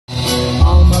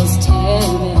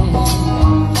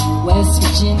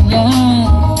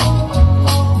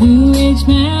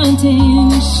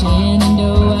mountain,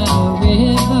 Shenandoah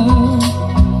River.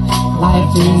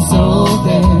 Life is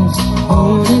older,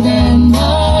 older than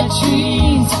the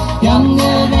trees,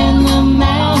 younger than the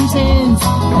mountains,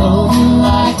 golden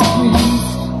like a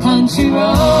breeze. Country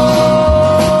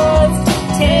roads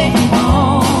take me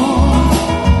home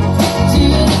to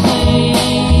the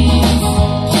place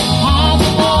I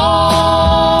belong,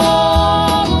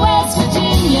 West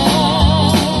Virginia.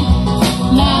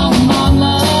 Now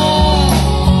mama,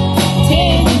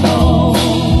 take me home,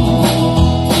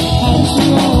 country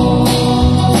roads.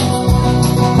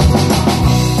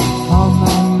 All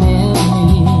my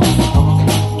memories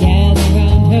gather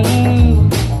round her.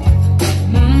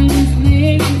 Mine's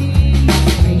living,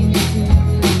 strangers in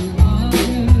the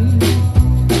water,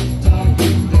 dark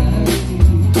and dusty,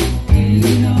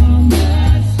 hanging on the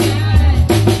side.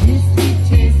 Misty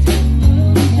taste of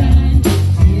moonshine,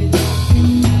 teardrops in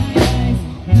my eyes.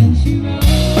 Country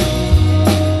roads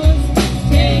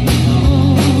take me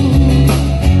home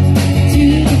to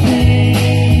the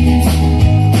place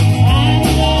I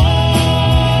love,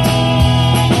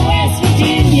 West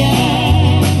Virginia.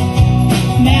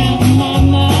 Now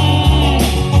mama,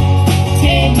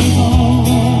 take me home,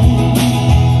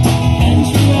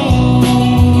 country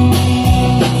roads.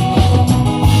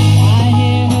 I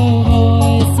hear her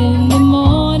voice in the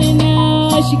morning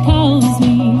now, she calls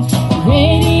me. The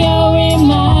radio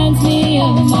reminds me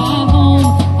of my home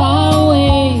far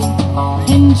away.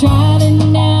 And driving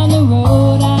down the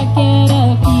road, I get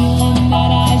a feeling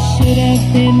that I should have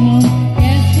been home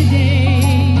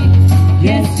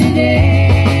yesterday.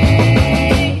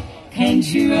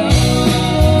 Country roads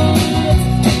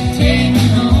take me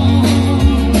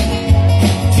home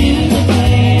to the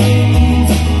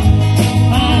place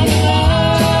I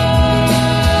love,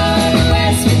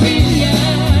 West Virginia.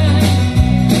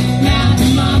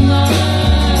 Mountain mama,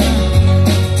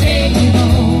 take me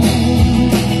home.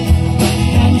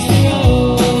 Country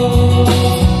roads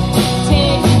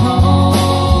take me home.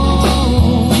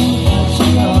 Country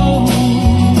roads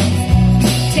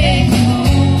take me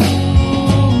home.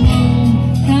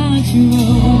 Country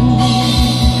roads.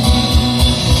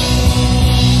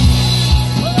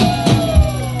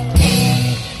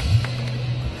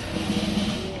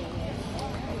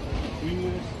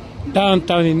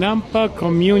 Downtown in Nampa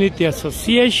Community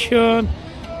Association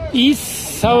y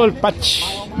Soul Patch.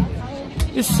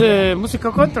 Es música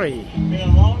country.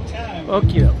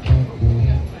 Okidoki.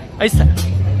 Ahí está.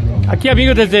 Aquí,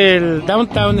 amigos, desde el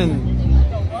downtown en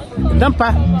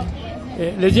Nampa,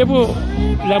 les llevo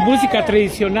la música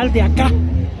tradicional de acá.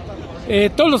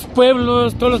 Todos los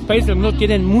pueblos, todos los países del mundo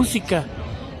tienen música.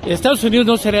 Estados Unidos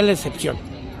no será la excepción.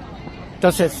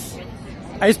 Entonces,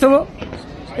 ahí estuvo.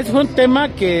 Este fue un tema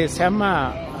que se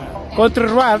llama Country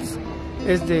Roads.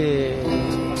 Es de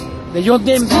John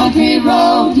Denver. Country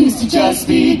road used to just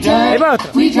be Ahí dirt. va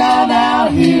otro. We drive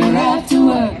out here after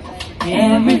work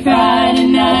every Friday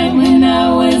night when I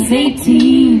was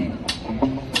 18.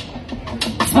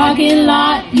 This parking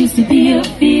lot used to be a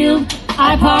field.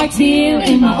 I parked here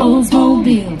in my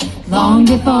Oldsmobile long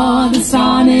before the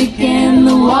Sonic and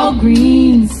the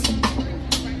Walgreens.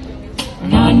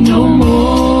 Not no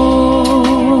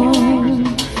more,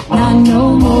 not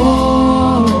no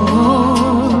more.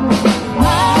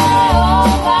 My, oh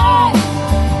my,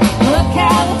 look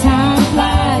how the time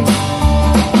flies.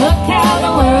 Look how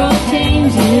the world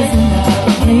changes in the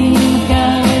blink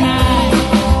of an eye.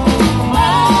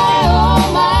 My, oh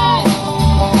my,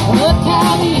 look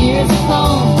how the years have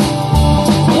flown.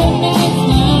 10 minutes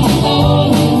down the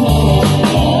road, you know it's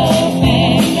up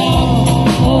and down.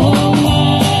 Oh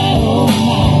my, oh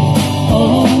my,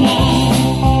 oh my.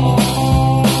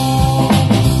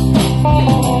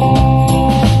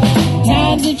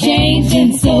 Times have changed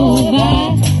and so have I.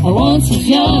 I once was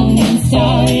young and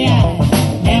starry-eyed.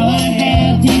 Now I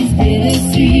have these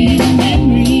bittersweet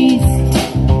memories.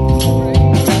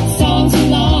 Songs were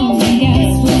long, the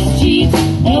gas was cheap.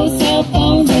 No cell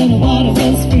phones and the water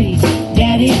was free.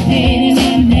 Daddy paid and I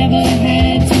never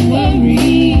had to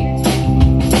worry.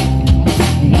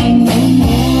 Not no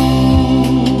more,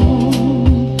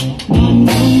 not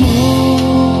no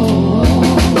more.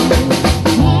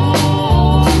 My,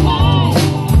 oh my,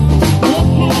 look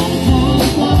how the time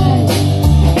flies.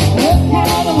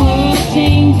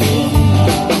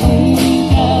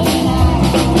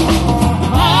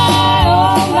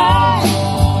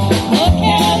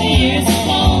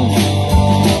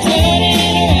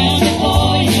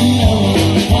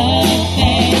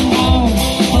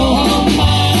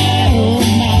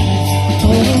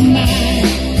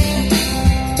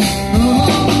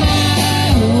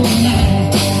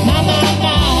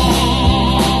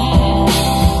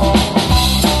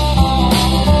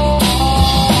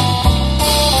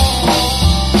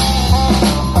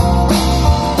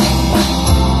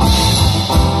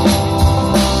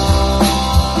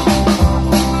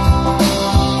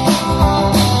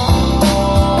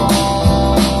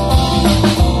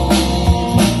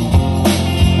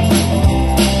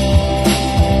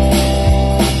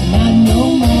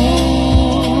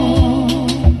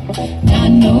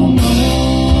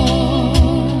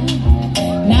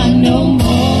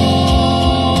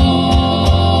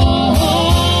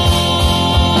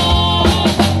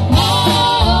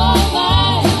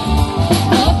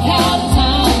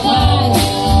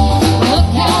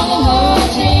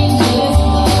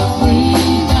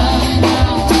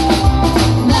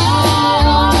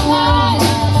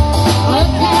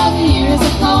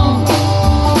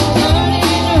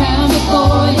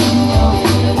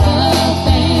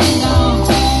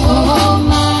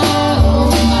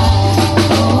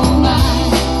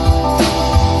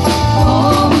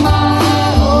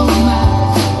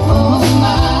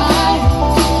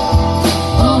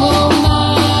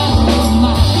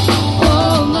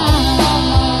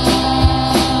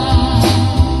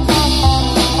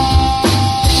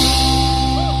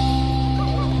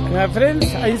 my friends,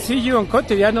 I see you on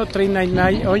Cotidiano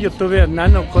 399 on YouTube and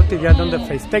Nano Cotidiano on the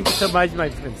face. Thank you so much, my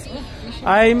friends.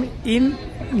 I'm in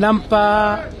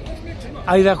Nampa,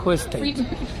 Idaho State.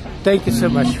 Thank you so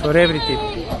much for everything.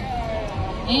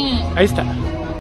 Ahí está.